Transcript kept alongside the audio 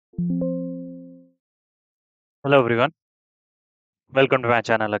Hello everyone, welcome to my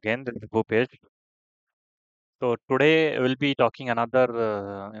channel again. This is Bhupesh. So today we'll be talking another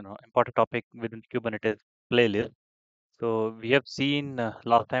important topic within Kubernetes playlist. So we have seen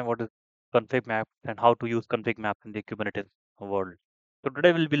last time what is ConfigMaps and how to use ConfigMaps in the Kubernetes world. So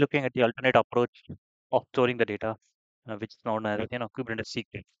today we'll be looking at the alternate approach of storing the data, which is known as Kubernetes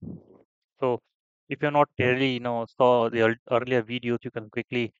Secrets. So if you're not really saw the earlier videos, you can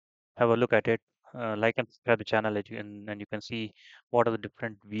quickly have a look at it. Like and subscribe the channel, and you can see what are the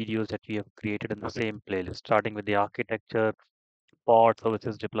different videos that we have created in the same playlist, starting with the architecture, pod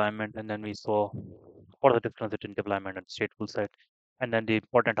services deployment, and then we saw what are the difference between deployment and stateful set, and then the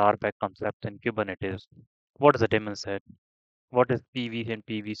important RBAC concept in Kubernetes. What is the daemon set? What is PV and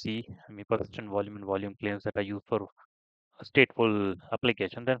PVC? I mean, persistent volume and volume claims that are used for a stateful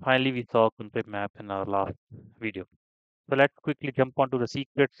application. Then finally, we saw config map in our last video. So let's quickly jump onto the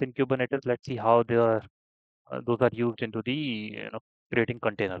secrets in Kubernetes. Let's see how they are those are used into the creating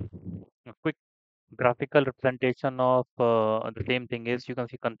containers. A quick graphical representation of the same thing is you can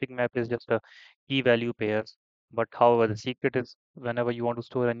see config map is just a key value pairs, but however the secret is whenever you want to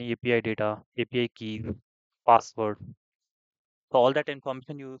store any API data, API keys, password, so all that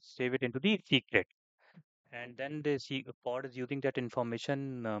information you save it into the secret, and then the pod is using that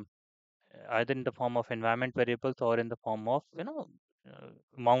information either in the form of environment variables or in the form of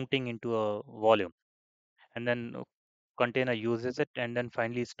mounting into a volume, and then container uses it and then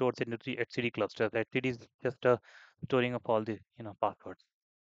finally stores it into the etcd cluster. The etcd is just a storing of all the passwords.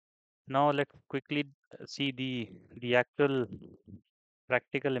 Now let's quickly see the actual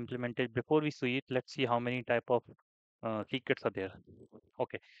practical implementation. Before we see it, let's see how many type of secrets are there.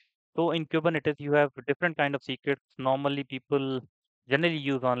 Okay, so in Kubernetes, you have different kind of secrets. Normally, people generally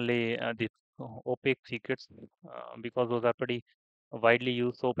use only these opaque secrets because those are pretty widely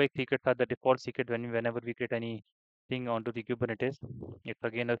used. So opaque secrets are the default secret whenever we create anything onto the Kubernetes. It's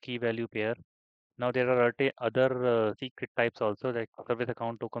again a key value pair. Now there are other secret types also, like service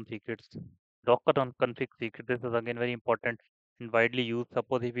account token secrets, Docker on config secret. This is again very important and widely used.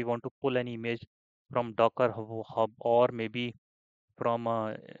 Suppose if we want to pull an image from Docker hub or maybe from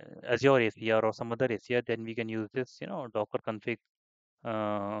Azure ACR or some other ACR, then we can use this, Docker config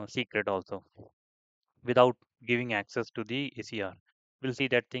secret also without giving access to the ACR. We'll see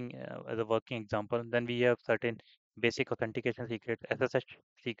that thing as a working example. Then we have certain basic authentication secrets, SSH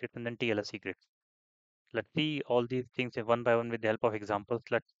secrets, and then TLS secrets. Let's see all these things one by one with the help of examples.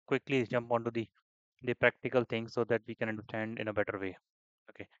 Let's quickly jump onto the practical things so that we can understand in a better way.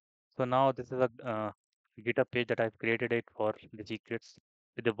 Okay. So now this is a GitHub page that I've created it for the secrets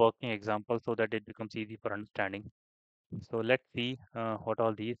with the working example so that it becomes easy for understanding. So let's see what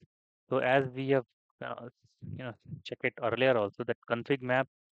all these. So as we have you know checked it earlier also that config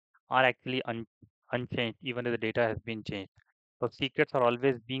maps are actually unchanged even if the data has been changed. So secrets are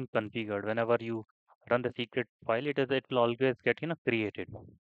always being configured. Whenever you run the secret file, it will always get created.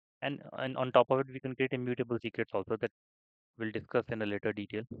 And on top of it, we can create immutable secrets also that we'll discuss in a later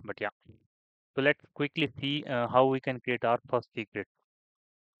detail. But yeah, so let's quickly see how we can create our first secret.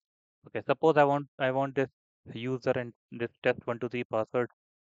 Okay, suppose I want this user and this test123 password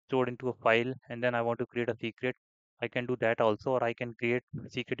stored into a file, and then I want to create a secret. I can do that also, or I can create a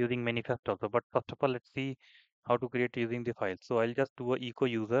secret using manifest also. But first of all, let's see how to create using the file. So I'll just do a echo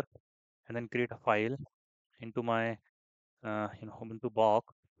user and then create a file into my Ubuntu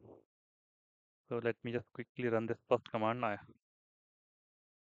box. So let me just quickly run this first command.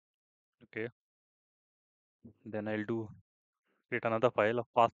 Okay, then I'll do create another file of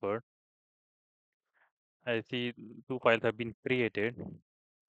password. I see two files have been created,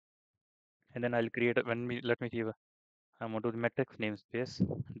 and then I'll create let me see if I'm onto the metrics namespace.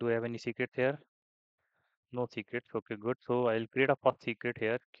 Do I have any secrets here? No secrets. Okay, good. So I'll create a first secret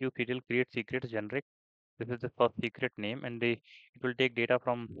here. Qctl create secrets generic. This is the first secret name, and it will take data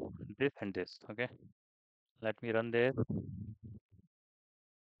from this and this. Okay, let me run this.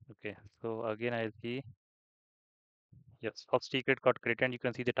 Okay, so again I'll see yes, first secret got created, and you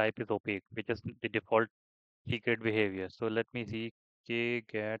can see the type is opaque, which is the default secret behavior. So let me see k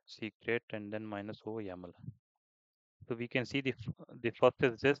get secret and then minus o YAML. So we can see the first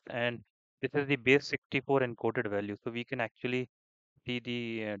is this, and this is the base 64 encoded value. So we can actually see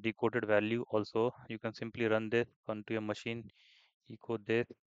the decoded value also. You can simply run this onto your machine, echo this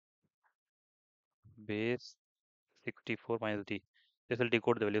base 64 minus d. This will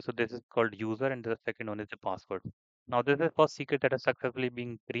decode the value. So this is called user, and the second one is the password. Now this is first secret that has successfully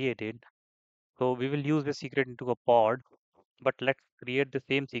been created. So we will use this secret into a pod, but let's create the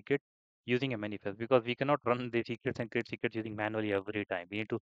same secret using a manifest because we cannot run the secrets and create secrets using manually every time. We need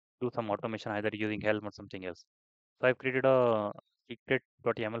to do some automation either using Helm or something else. So I've created a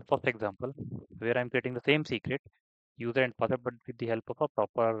secret.yaml first example where I'm creating the same secret, user and password, but with the help of a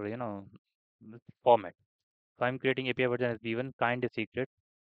proper, format. So I'm creating API version as v1, kind is secret,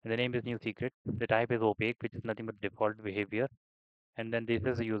 and the name is new secret. The type is opaque, which is nothing but default behavior. And then this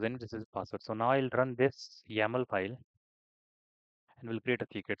is the username, this is password. So now I'll run this YAML file and we'll create a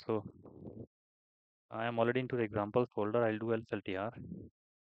secret. So I am already into the examples folder. I'll do lsltr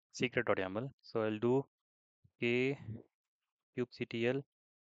secret.yaml. So I'll do k kubectl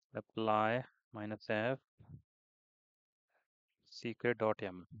apply -f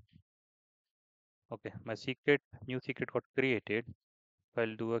secret.yaml. Okay, my new secret got created. So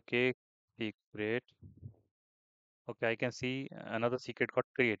I'll do a k secret. Okay, I can see another secret got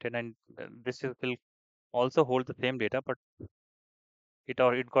created, and will also hold the same data, but it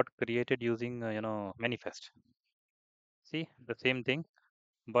got created using manifest. See the same thing,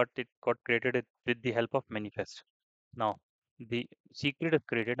 but it got created with the help of manifest. Now the secret is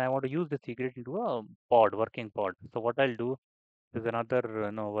created. I want to use the secret into a working pod. So what I'll do is another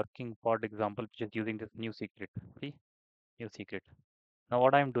working pod example, which is using this new secret. See, new secret. Now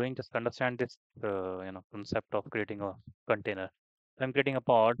what I'm doing, just understand this concept of creating a container. I'm creating a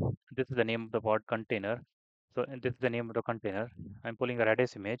pod. This is the name of the pod, container. So and this is the name of the container. I'm pulling a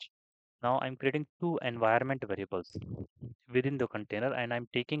Redis image. Now I'm creating two environment variables within the container, and I'm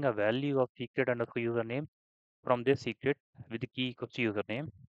taking a value of secret underscore username from this secret with the key equals to username,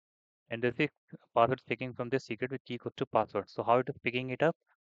 and this is password taking from this secret with key equals to password. So how it is picking it up?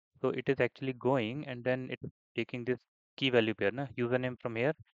 So it is actually going and then it's taking this key value pair, na? Username from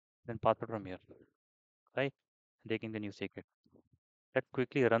here, then password from here, right? Taking the new secret. Let's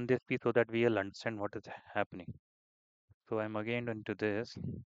quickly run this piece so that we'll understand what is happening. So I'm again into this.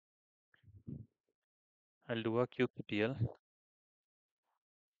 I'll do a kubectl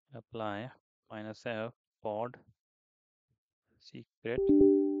apply -f pod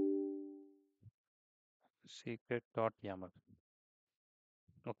secret.yaml.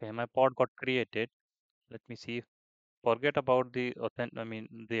 Okay, my pod got created. Let me see. Forget about the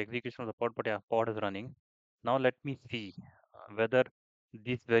execution of the pod, but yeah, pod is running. Now let me see whether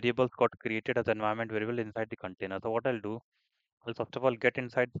these variables got created as environment variable inside the container. So what I'll do, I'll first of all get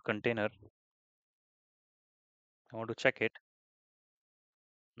inside the container. I want to check it.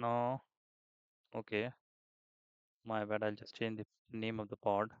 No, okay, my bad. I'll just change the name of the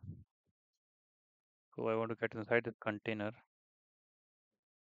pod. So I want to get inside the container.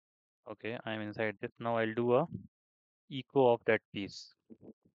 Okay, I'm inside this. Now I'll do a echo of that piece.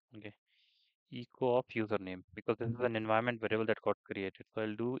 Okay, echo of username because this is an environment variable that got created. So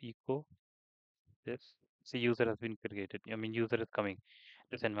I'll do echo this. See, user has been created. I mean, user is coming.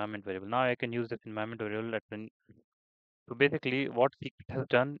 This environment variable. Now I can use this environment variable at when. So basically, what Secret has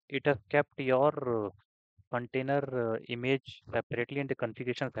done, it has kept your container image separately and the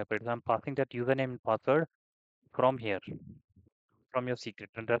configuration separate. So I'm passing that username and password from here, from your secret,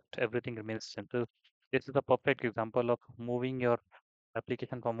 and that everything remains simple. This is a perfect example of moving your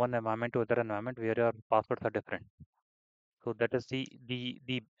application from one environment to other environment where your passwords are different. So that is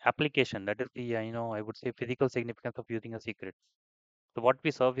the application. That is the I would say physical significance of using a secret. So what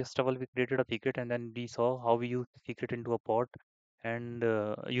we saw, first of all, we created a secret, and then we saw how we use the secret into a pod and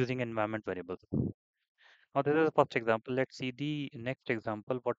using environment variables. Now this is the first example. Let's see the next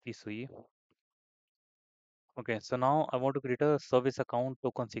example. What we see. Okay, so now I want to create a service account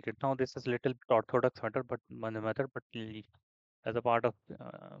token secret. Now this is little bit orthodox method, but as a part of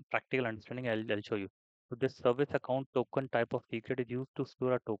practical understanding, I'll show you. So this service account token type of secret is used to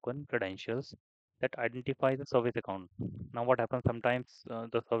store a token credentials that identify the service account. Now what happens sometimes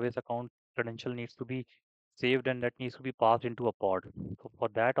the service account credential needs to be saved and that needs to be passed into a pod. So for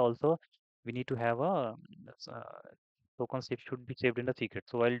that also we need to have a uh, token should be saved in the secret.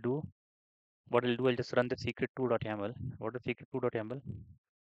 So I'll just run the secret2.yaml. What is secret2.yaml?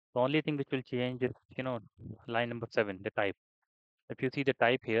 The only thing which will change is line number 7, the type. If you see the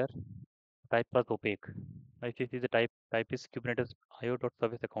type here, type was opaque. If you see the type is Kubernetes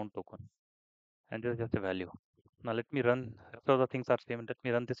IO.service account token, and this is just a value. Now let me run. So the things are same. Let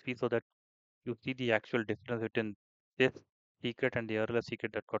me run this piece so that you see the actual difference between this secret and the earlier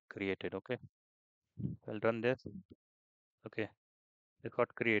secret that got created. Okay, I'll run this. Okay, it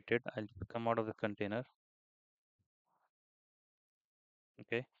got created. I'll come out of the container.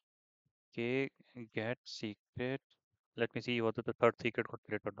 Okay, k get secret. Let me see whether the third secret got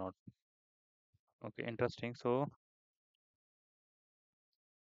created or not. Okay, interesting. So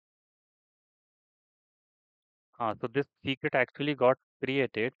this secret actually got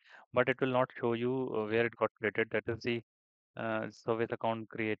created, but it will not show you where it got created. That is the service account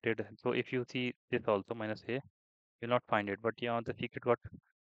created. So if you see this also minus a, you'll not find it. But yeah, the secret got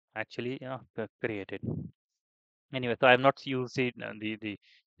actually created. Anyway, so I have not used the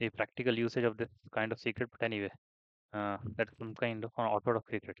practical usage of this kind of secret, but anyway, that's some kind of an orthodox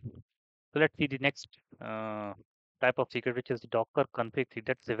secret. So let's see the next uh, type of secret, which is the Docker config secret.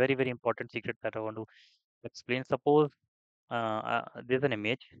 That's a very, very important secret that I want to explain. Suppose there's an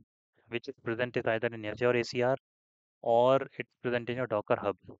image which is presented either in Azure ACR or it's presented in your Docker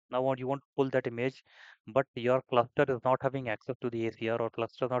Hub. Now, what you want to pull that image, but your cluster is not having access to the ACR or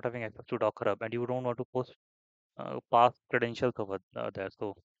cluster is not having access to Docker Hub, and you don't want to pass credentials over there.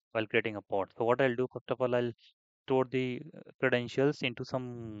 So while creating a pod, so what I'll do first of all, I'll store the credentials into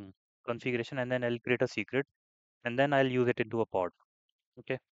some configuration, and then I'll create a secret, and then I'll use it into a pod.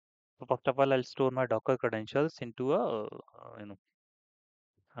 Okay. So first of all, I'll store my Docker credentials into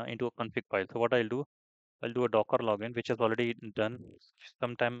into a config file. So what I'll do, I'll do a Docker login, which is already done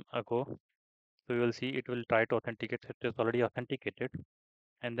some time ago. So you will see it will try to authenticate. It is already authenticated,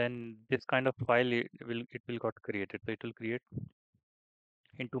 and then this kind of file it will got created. So it will create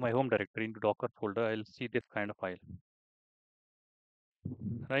into my home directory into Docker folder. I'll see this kind of file,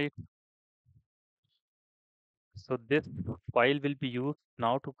 right? So this file will be used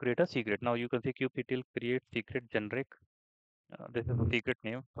now to create a secret. Now you can see kubectl create secret generic. This is a secret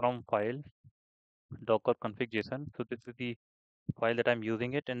name from file docker config.json. So this is the file that I'm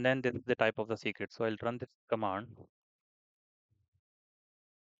using it, and then this is the type of the secret. So I'll run this command.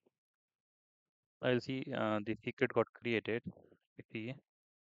 I'll see the secret got created. You see,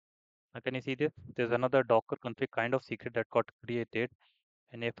 can you see this? There's another docker config kind of secret that got created,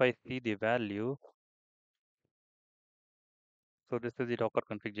 and if I see the value, so this is the docker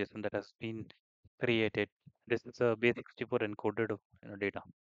config.json that has been created. This is a basic 64 encoded data.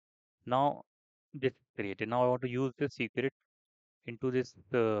 Now this is created. Now I want to use this secret into this.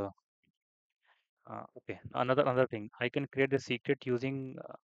 Okay, another thing. I can create the secret using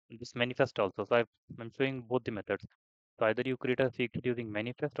this manifest also. So I'm showing both the methods. So either you create a secret using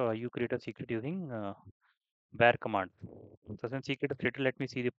manifest or you create a secret using var command. So since secret is created, let me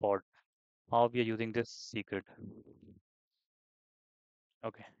see the pod. How we are using this secret.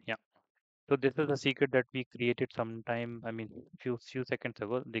 Okay, yeah. So this is a secret that we created sometime, I mean, few seconds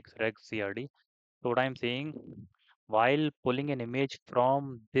ago, this reg crd. So what I'm saying, while pulling an image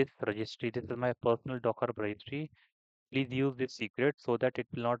from this registry, this is my personal Docker registry, please use this secret so that it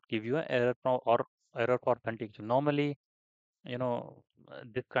will not give you an error or error for authentication. Normally,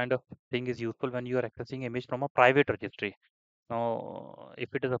 this kind of thing is useful when you are accessing image from a private registry. Now,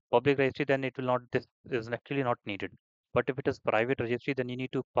 if it is a public registry, then it will not, this is actually not needed. But if it is private registry, then you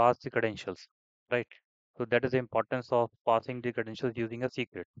need to pass the credentials, right? So that is the importance of passing the credentials using a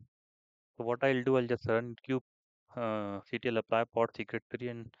secret. So what I'll do, I'll just run kube ctl apply pod secret 3,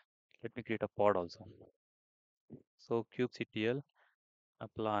 and let me create a pod also. So kubectl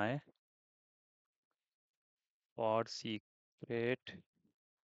apply pod secret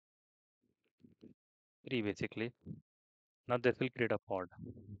 3 basically. Now this will create a pod.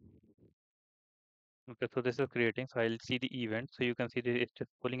 Okay, so this is creating. So I'll see the event. So you can see it's just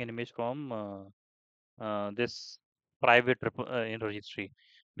pulling an image from this private registry,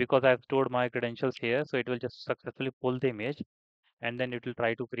 because I've stored my credentials here. So it will just successfully pull the image, and then it will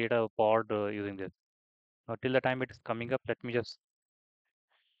try to create a pod using this. Now till the time it is coming up, let me just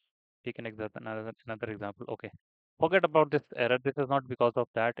take an example, another example. Okay, forget about this error. This is not because of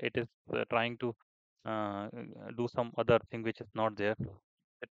that. It is trying to do some other thing which is not there.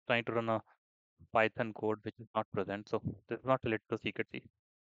 It's trying to run a Python code which is not present. So this is not related to secret key,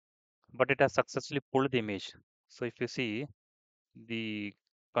 but it has successfully pulled the image. So if you see, the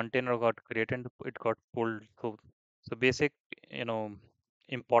container got created and it got pulled. So basic, you know,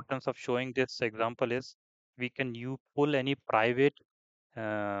 importance of showing this example is we can you pull any private,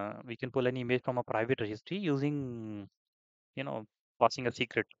 we can pull any image from a private registry using, you know, passing a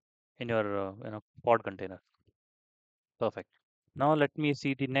secret in your pod container. Perfect. Now let me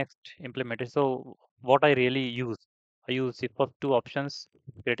see the next implementation. So what I really use, I use the first two options,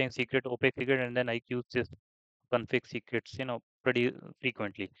 creating secret, opaque secret, and then I use this config secrets, pretty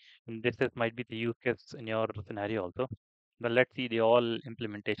frequently. And this is might be the use case in your scenario also. But let's see the all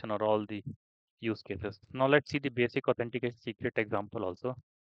implementation or all the use cases. Now let's see the basic authentication secret example also.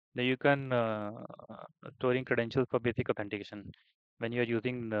 Now you can storing credentials for basic authentication. When you are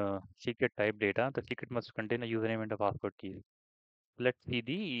using the secret type data, the secret must contain a username and a password key. Let's see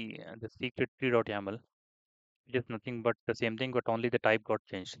the secret tree.yaml. It is nothing but the same thing, but only the type got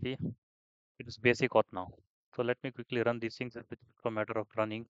changed. See, it is basic auth now. So let me quickly run these things. It's a matter of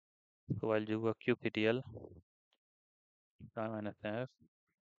running. So I'll do a kubectl minus f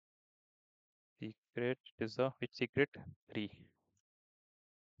secret is a which secret 3.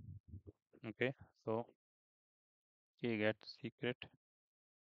 Okay, so you get secret.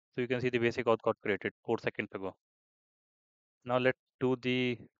 So you can see the basic auth got created 4 seconds ago. Now let's do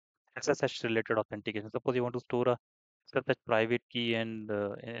the SSH related authentication. Suppose you want to store a SSH private key and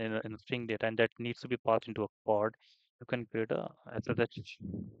in string data, and that needs to be passed into a pod. You can create a SSH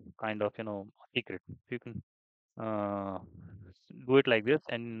kind of secret. You can do it like this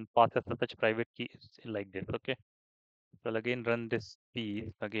and pass SSH private keys like this. Okay. So I'll again run this piece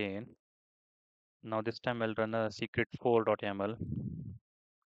again. Now this time I'll run a secret 4.yaml.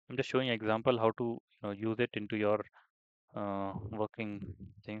 I'm just showing example how to use it into your working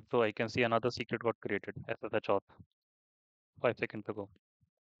thing. So I can see another secret got created as such auth 5 seconds ago.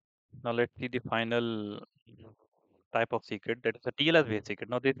 Now let's see the final type of secret, that is a TLS based secret.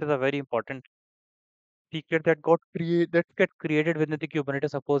 Now this is a very important secret that get created within the Kubernetes.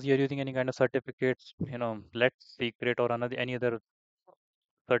 Suppose you're using any kind of certificates, let's secret or another any other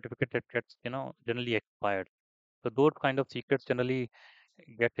certificate that gets generally expired. So those kind of secrets generally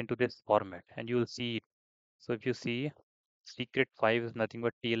get into this format, and you will see it. So if you see secret 5 is nothing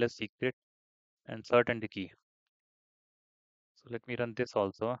but TLS secret and cert and the key. So let me run this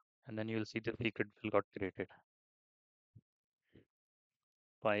also, and then you will see the secret will got created.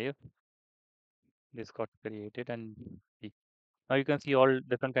 5, this got created, and now you can see all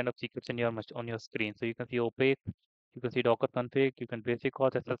different kind of secrets in your on your screen. So you can see opaque, you can see Docker config, you can basic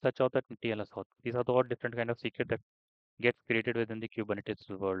auth, SSH auth, and TLS auth. These are the all different kind of secret that gets created within the Kubernetes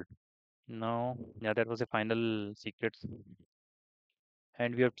world. Now, yeah, that was the final secrets,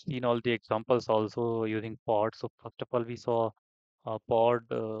 and we have seen all the examples also using pods. So first of all, we saw a pod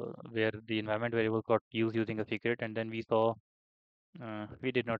where the environment variable got used using a secret, and then we saw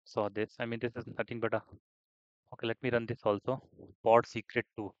we did not saw this. I mean, this is nothing but a okay. Let me run this also. Pod secret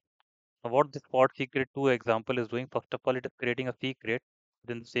 2. Now, what this pod secret 2 example is doing? First of all, it is creating a secret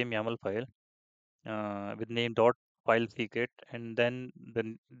within the same YAML file with name dot file secret, and then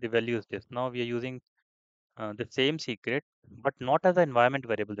the value is this. Now we are using the same secret, but not as an environment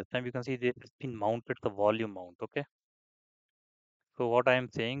variable. This time you can see it's been mounted the volume mount. Okay. So what I am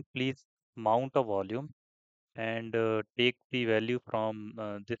saying, please mount a volume and take the value from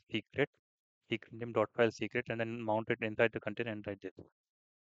this secret name dot file secret, and then mount it inside the container and write this.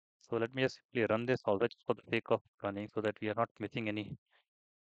 So let me just simply run this also just for the sake of running, so that we are not missing any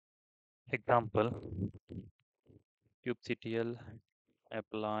example. kubectl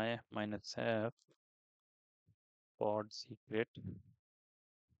apply minus f pod secret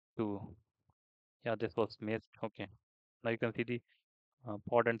 2. Yeah, this was missed. Okay. Now you can see the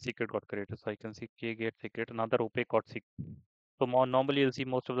pod and secret got created. So I can see kgate secret, another opaque got secret. So more normally you'll see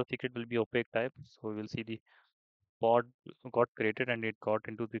most of the secret will be opaque type. So we'll see the pod got created and it got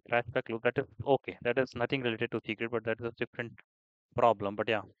into the flashback loop. That is okay. That is nothing related to secret, but that is a different problem. But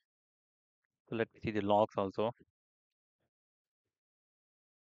yeah, so let's see the logs also.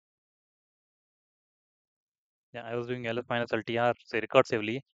 Yeah, I was doing ls minus ltr say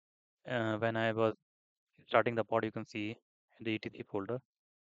recursively when I was starting the pod. You can see in the etc folder.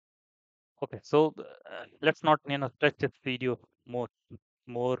 Okay, so let's not stretch this video more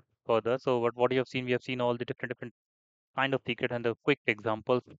more further. So what you have seen, we have seen all the different kind of secret and the quick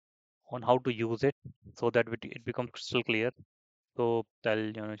examples on how to use it, so that it becomes crystal clear. So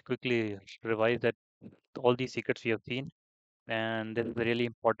I'll quickly revise that all these secrets we have seen, and this is really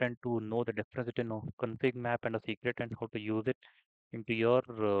important to know the difference between a config map and a secret, and how to use it into your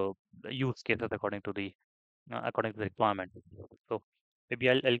use cases according to the requirement. So maybe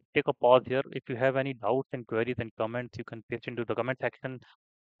I'll take a pause here. If you have any doubts and queries and comments, you can paste into the comment section.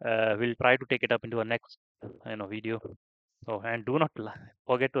 We'll try to take it up into a next video. So, and do not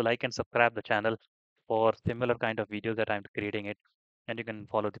forget to like and subscribe the channel for similar kind of videos that I'm creating it. And you can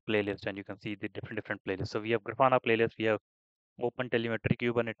follow the playlist, and you can see the different playlists. So we have Grafana playlist, we have Open Telemetry,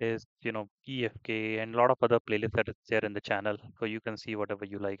 Kubernetes, EFK, and a lot of other playlists that is there in the channel. So you can see whatever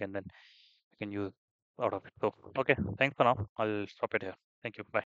you like, and then you can use out of it. So okay, thanks for now. I'll stop it here. Thank you. Bye.